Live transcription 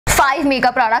5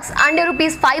 makeup products under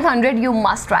rupees 500 you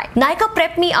must try. Nykaa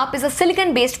Prep Me Up is a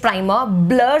silicone based primer,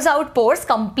 blurs out pores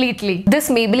completely. This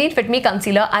Maybelline Fit Me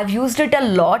concealer, I've used it a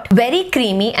lot, very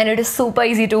creamy and it is super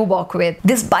easy to work with.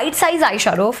 This bite size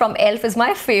eyeshadow from e.l.f. is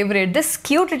my favorite. This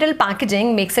cute little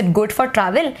packaging makes it good for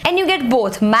travel and you get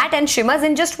both matte and shimmers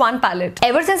in just one palette.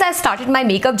 Ever since I started my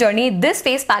makeup journey, this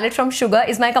face palette from Sugar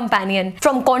is my companion.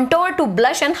 From contour to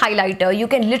blush and highlighter, you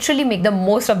can literally make the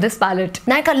most of this palette.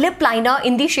 Nykaa Lip Liner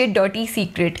in the shade Dirty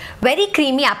Secret. Very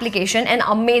creamy application and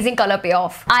amazing color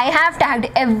payoff. I have tagged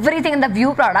everything in the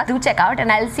view product to check out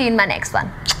and I'll see you in my next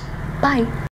one. Bye.